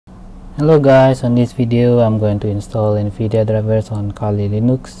Hello guys, on this video I'm going to install Nvidia drivers on Kali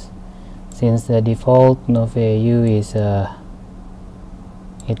Linux. Since the default NovaU is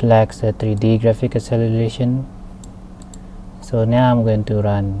it lacks a 3D graphic acceleration, so now I'm going to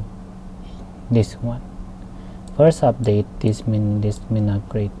run this one. First update this min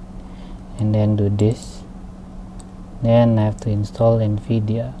upgrade, and then do this. Then I have to install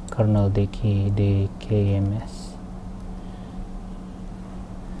nvidia-kernel-dkms.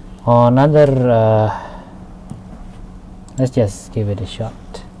 On another let's just give it a shot.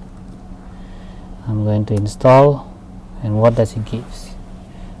 I'm going to install, and what does it give?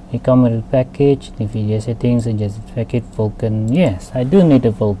 We come with a package, Nvidia settings, suggested package, Vulkan. Yes, I do need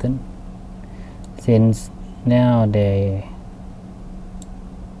a Vulkan, since now they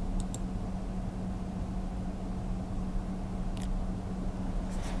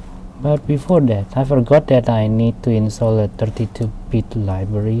but before that I forgot that I need to install a 32-bit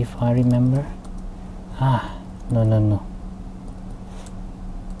library, if I remember. No.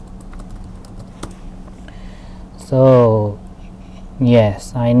 So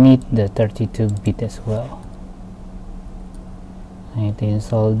yes, I need the 32-bit as well. I need to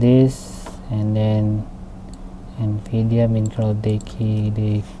install this, and then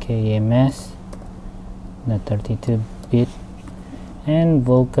nvidia-kernel-dkms, the 32-bit. And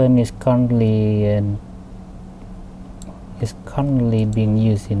Vulkan is currently being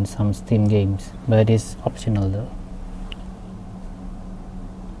used in some Steam games, but it's optional though.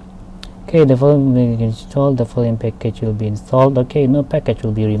 Okay, the following will be installed, the following package will be installed. Okay, no package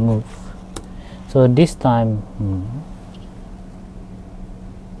will be removed. So this time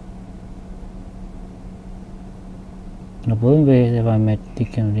the following way if I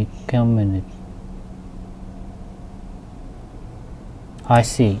can recommend it. I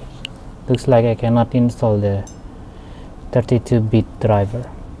see. Looks like I cannot install the 32-bit driver.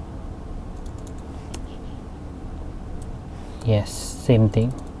 Yes, same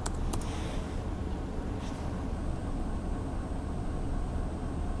thing.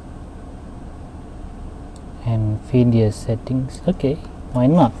 Nvidia settings. Okay, why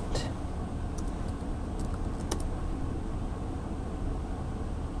not?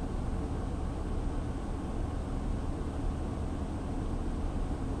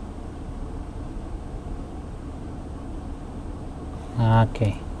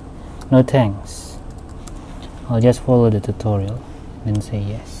 Okay, no thanks. I'll just follow the tutorial and say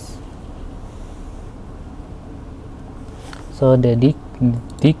yes. So the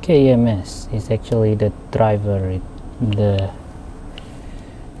DKMS is actually the driver, the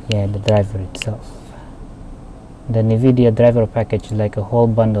driver itself. The Nvidia driver package is like a whole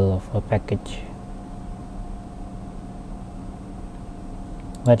bundle of a package,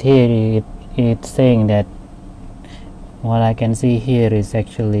 but here it's saying that what I can see here is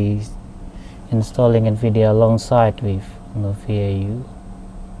actually installing Nvidia alongside with NovaU.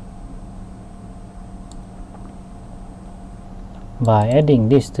 By adding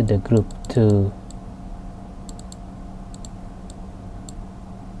this to the group too.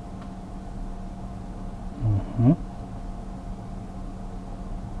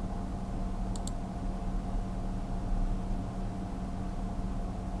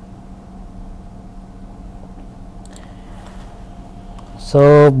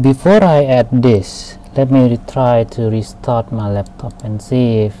 So before I add this, let me try to restart my laptop and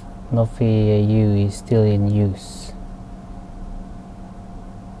see if NovaU is still in use.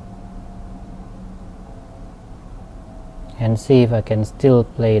 And see if I can still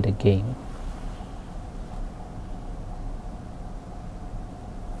play the game.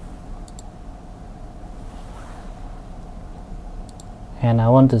 And I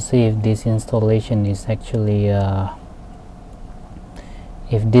want to see if this installation is actually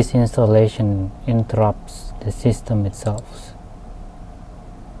if this installation interrupts the system itself.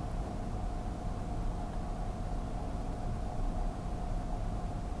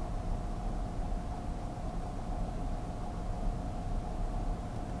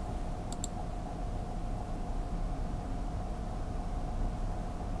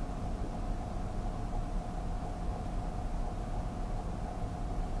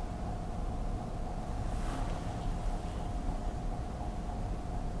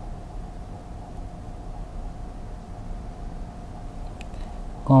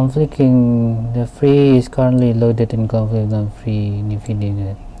 Conflicting, the free is currently loaded in conflict on free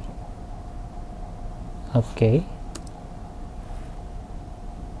Nvidia. Okay,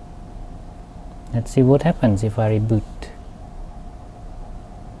 let's see what happens if I reboot.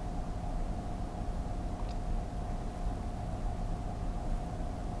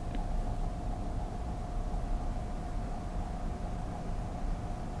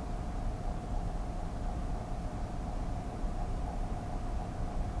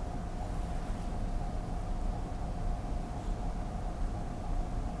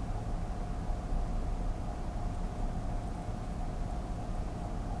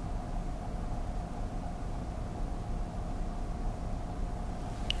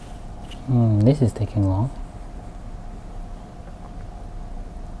 This is taking long.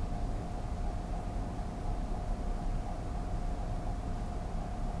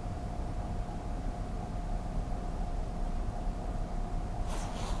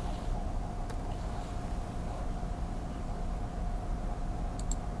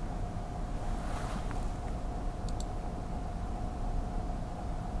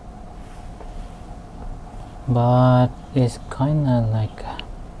 But it's kinda like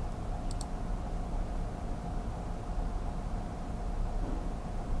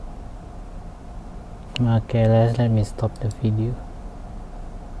okay, let me stop the video.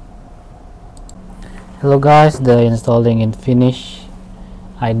 Hello guys, the installing is finished.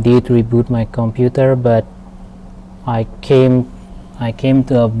 I did reboot my computer, but I came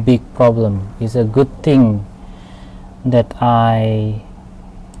to a big problem. It's a good thing that I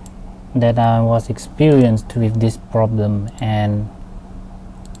was experienced with this problem, and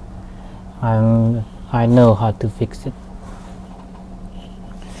I know how to fix it.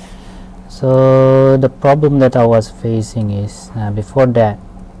 So the problem that I was facing is before that,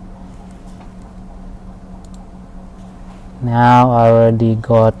 now I already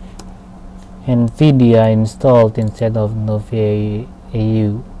got Nvidia installed instead of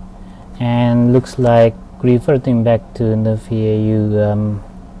nvidia-au, and looks like reverting back to nvidia-au,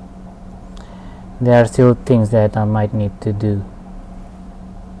 there are still things that I might need to do.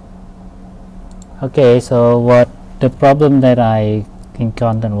 Okay, so what the problem that I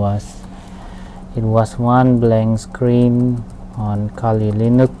encountered was, it was one blank screen on Kali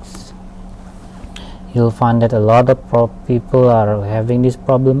Linux. You'll find that a lot of people are having this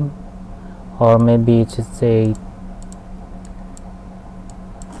problem, or maybe it should say,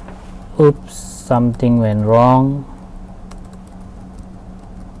 oops, something went wrong.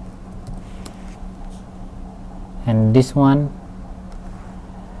 And this one,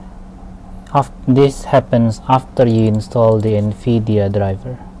 this happens after you install the Nvidia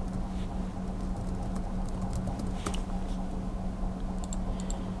driver.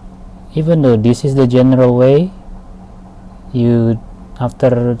 Even though this is the general way,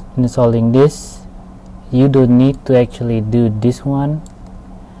 after installing this, you don't need to actually do this one.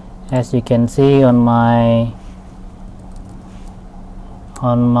 As you can see on my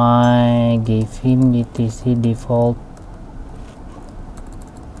GFim etc default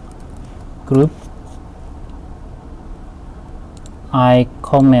group, I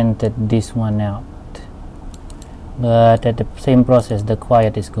commented this one out, but at the same process the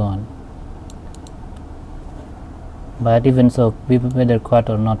quiet is gone. But even so, whether quiet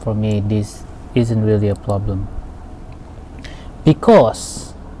or not, for me this isn't really a problem,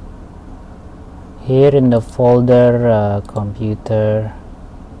 because here in the folder computer,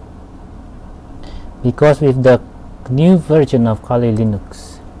 because with the new version of Kali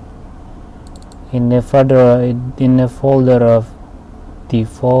Linux, in the folder of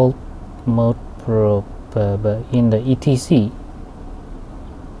default mode probe, in the etc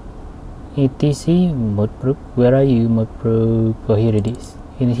mode probe, where are you, mode probe? Oh, here it is.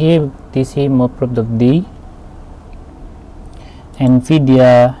 In here, etc mode probe.d,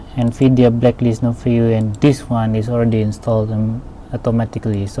 Nvidia blacklist not for you, and this one is already installed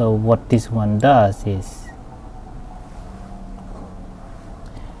automatically. So what this one does is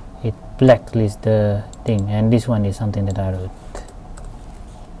it blacklists the thing, and this one is something that I wrote.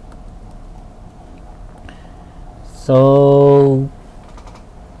 So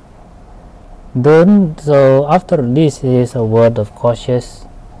after this is a word of cautious.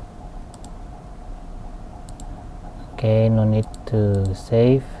 Okay, no need to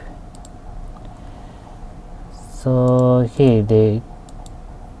save. So here they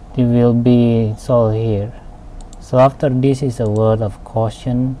will be solved here. So after this is a word of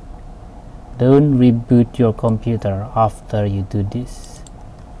caution: don't reboot your computer after you do this.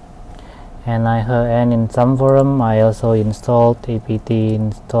 And in some forum I also installed apt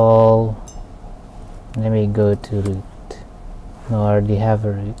install. Let me go to root. No, I already have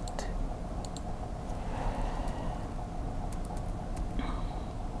a root.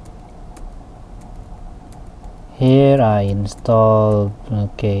 Here I install.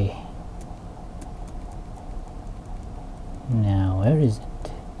 Okay, now where is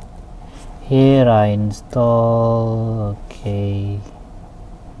it? Here I install. Okay,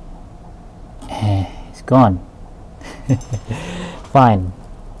 it's gone. Fine.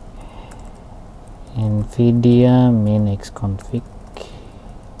 nvidia-xconfig.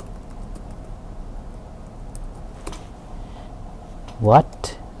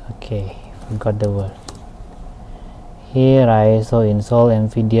 What? Okay, forgot the word. Here I also install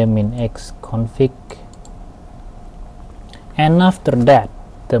nvidia-xconfig, and after that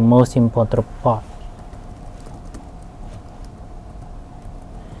the most important part.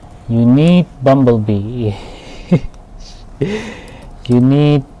 You need Bumblebee. You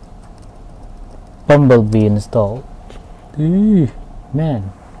need Bumblebee installed. Ooh,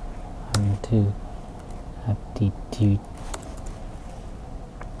 man, I'm too aptitude.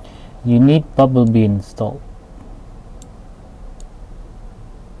 You need Bumblebee installed.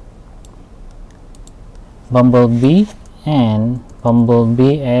 Bumblebee and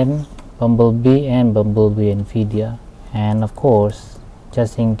Bumblebee Nvidia, and of course,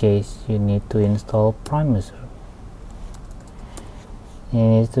 just in case, you need to install primus. You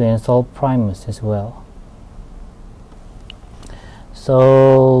need to install primus as well.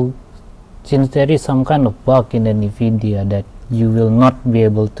 So since there is some kind of bug in the Nvidia that you will not be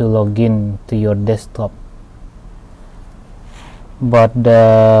able to log in to your desktop, but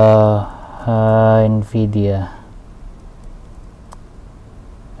the Nvidia,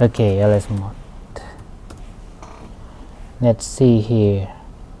 okay, ls mod, let's see here.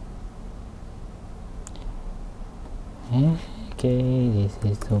 Okay, this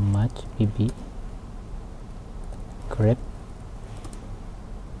is too much. BB correct.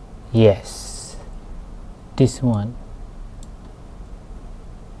 Yes, this one.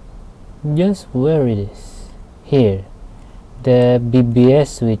 Just where it is here, the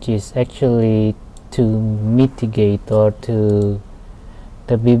BBS, which is actually to mitigate, or to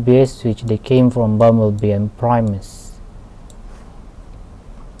the BBS which they came from Bumblebee and Primus,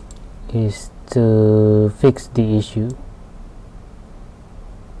 is to fix the issue.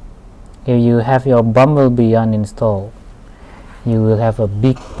 If you have your Bumblebee uninstalled, you will have a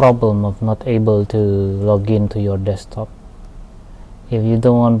big problem of not able to log into your desktop. If you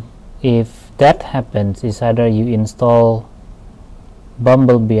don't want, if that happens, it's either you install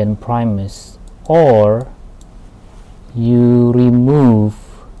Bumblebee and Primus, or you remove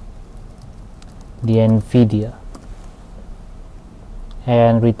the Nvidia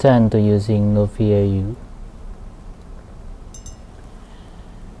and return to using NoFearU.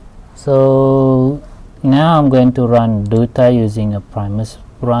 So now I'm going to run DOTA using a primus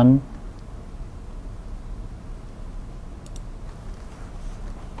run.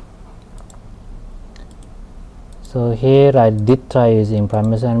 So here I did try using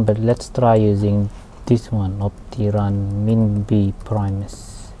primus run, but let's try using this one, optirun minb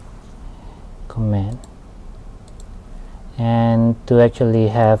primus command. And to actually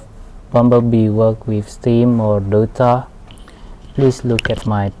have Bumblebee work with Steam or DOTA, please look at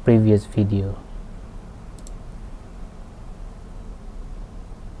my previous video.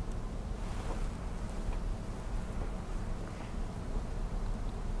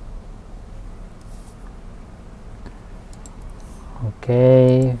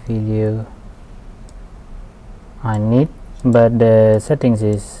 Okay, video I need, but the settings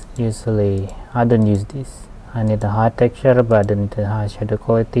is usually I don't use this. I need a high texture, but I don't need a high shadow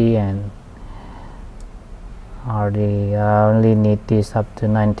quality, and I only need this up to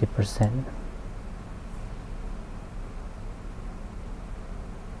 90%.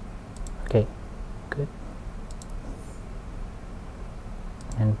 Okay, good,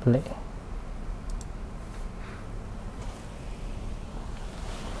 and play.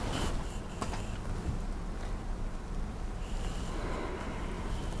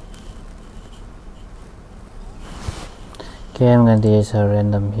 Okay, I'm going to use a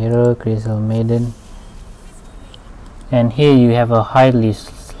random hero, Crystal Maiden, and here you have a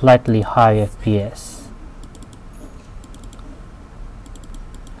slightly high FPS.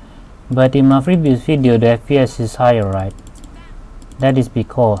 But in my previous video the FPS is higher, right? That is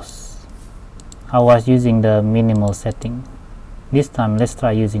because I was using the minimal setting. This time let's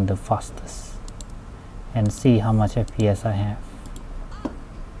try using the fastest and see how much FPS I have.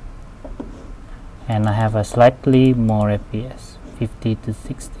 And I have a slightly more FPS, 50 to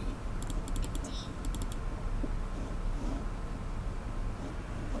 60.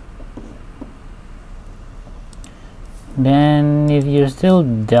 Then if you're still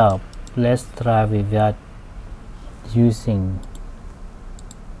doubt, let's try without using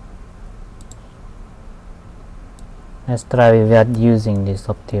this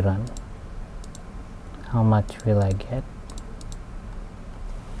optirun. How much will I get?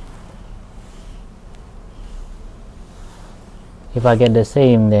 If I get the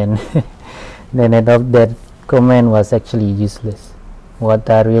same, then then that command was actually useless. What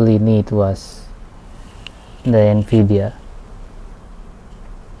I really need was the Nvidia.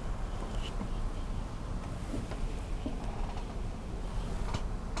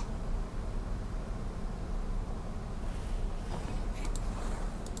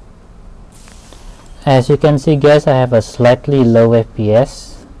 As you can see guys, I have a slightly low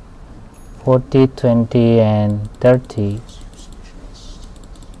FPS, 40, 20 and 30,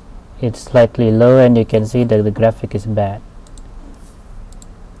 it's slightly low, and you can see that the graphic is bad.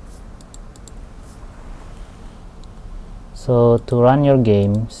 So to run your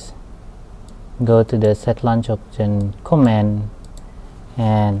games, go to the set launch option command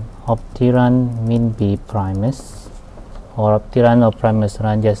and optirun min-b primus, or optirun or primus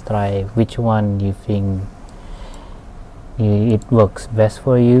run. Just try which one you think it works best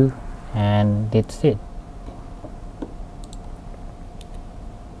for you, and that's it.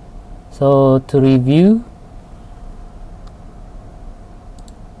 So to review,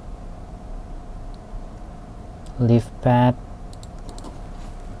 leave path,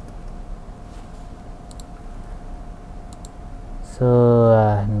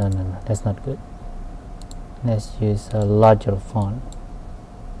 so no, that's not good. Let's use a larger font.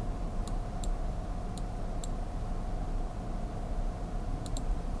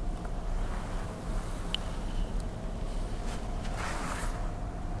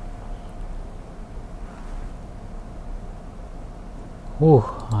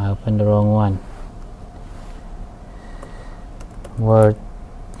 I opened the wrong one. Word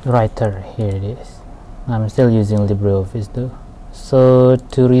writer, here it is. I'm still using LibreOffice though. So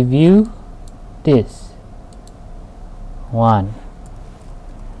to review this, 1,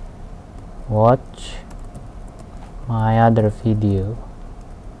 watch my other video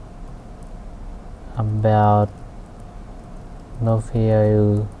about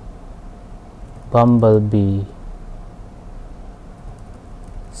Nvidia Bumblebee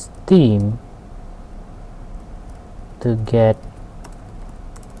Steam to get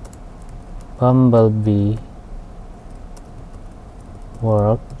Bumblebee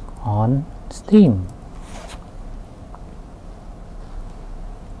work on Steam.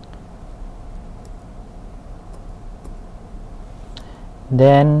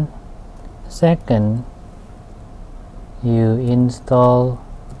 Then second, you install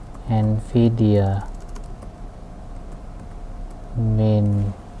nvidia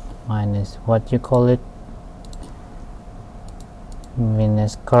minus what you call it,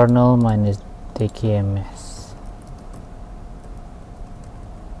 minus kernel minus DKMS.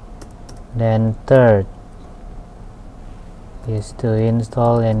 Then third is to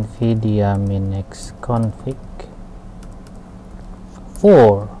install nvidia-xconfig.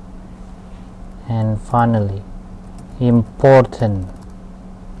 4, and finally, important,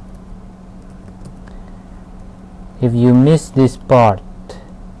 if you miss this part,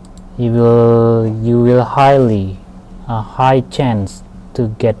 you will a high chance to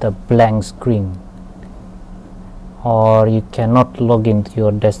get a blank screen, or you cannot log into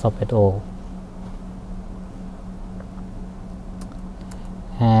your desktop at all.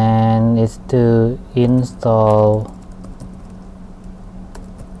 And it's to install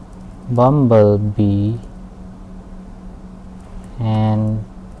Bumblebee and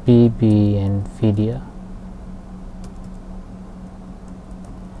BB Nvidia.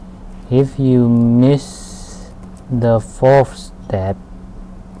 If you miss the fourth step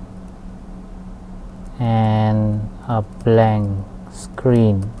and a blank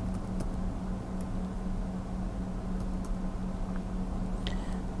screen,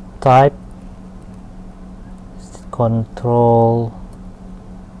 type Control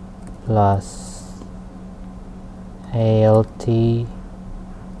plus Alt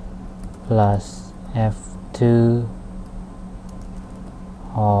plus F2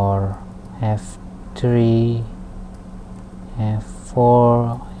 or F3,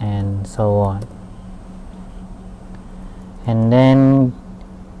 F4 and so on, and then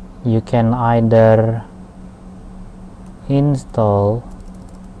you can either install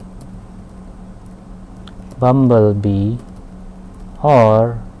Bumblebee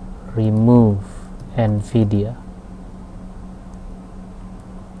or remove Nvidia.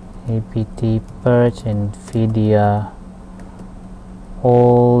 apt purge Nvidia,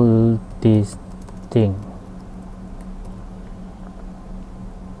 all these things.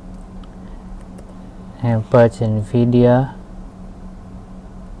 And purge Nvidia,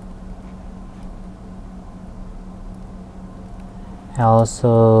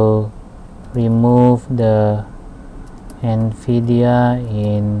 also remove the Nvidia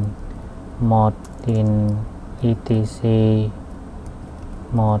in mod in etc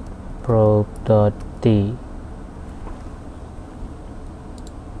mod probe.t.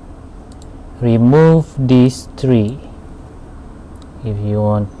 Remove these three if you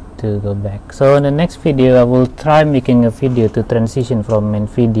want to go back. So in the next video I will try making a video to transition from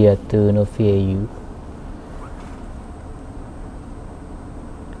Nvidia to Nvidia,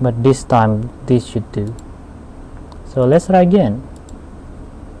 but this time this should do. So let's try again.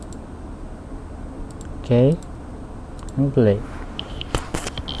 Okay, and play.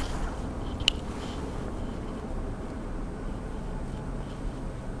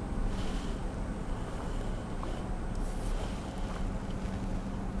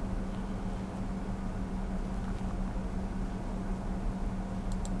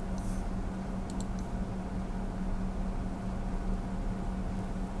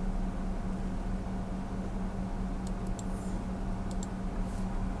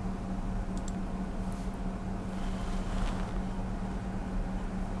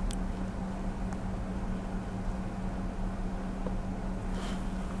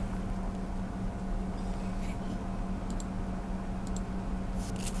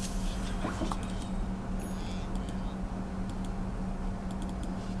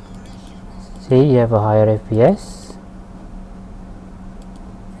 See, you have a higher FPS.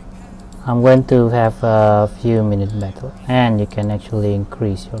 I'm going to have a few minute battle, and you can actually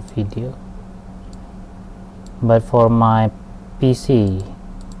increase your video. But for my PC,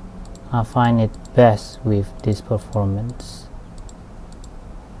 I find it best with this performance.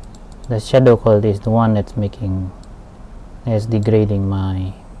 The shadow quality is the one that's degrading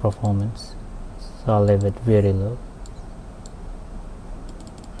my performance, so I'll leave it very low.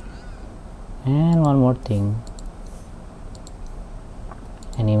 And one more thing,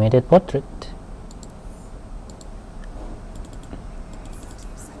 animated portrait.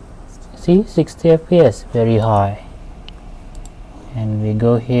 See, 60 FPS, very high. And we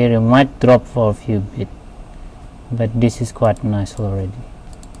go here, it might drop for a few bits, but this is quite nice already.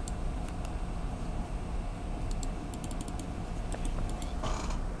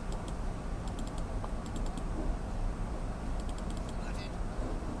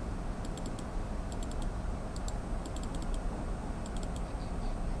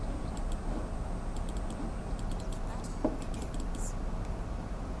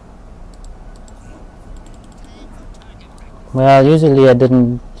 Well, usually I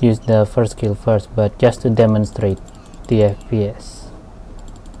didn't use the first skill first, but just to demonstrate the FPS.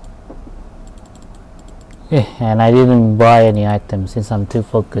 And I didn't buy any items since I'm too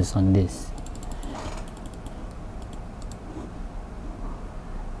focused on this.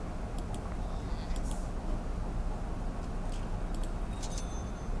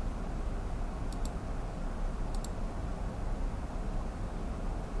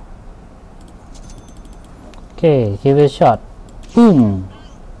 Okay, give it a shot. Boom!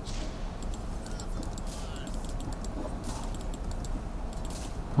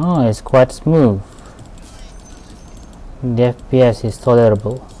 Oh, it's quite smooth. The FPS is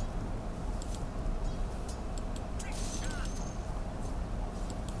tolerable.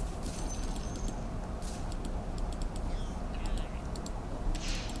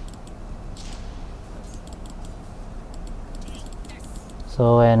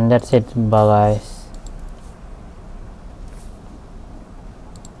 So, and that's it, bye guys.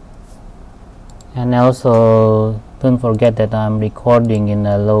 And also, don't forget that I'm recording in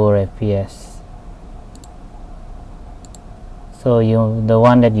a lower FPS. So the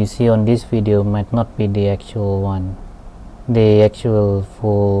one that you see on this video might not be the actual one, the actual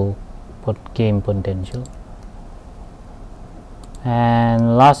full game potential.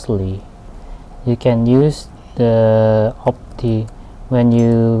 And lastly, you can use the when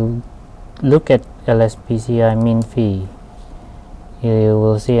you look at LSPCI min fee, you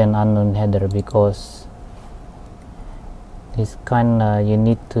will see an unknown header because this you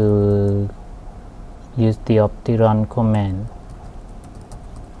need to use the optirun command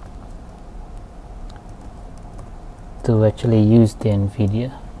to actually use the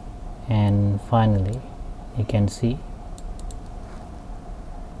Nvidia. And finally, you can see,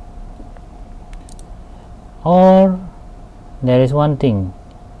 or there is one thing,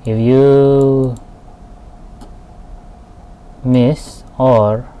 if you miss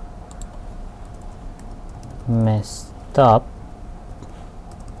or messed up,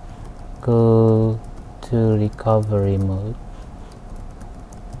 go to recovery mode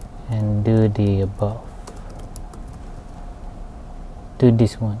and do the above, do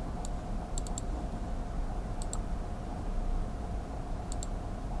this one.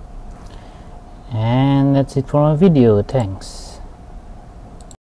 And that's it for my video. Thanks.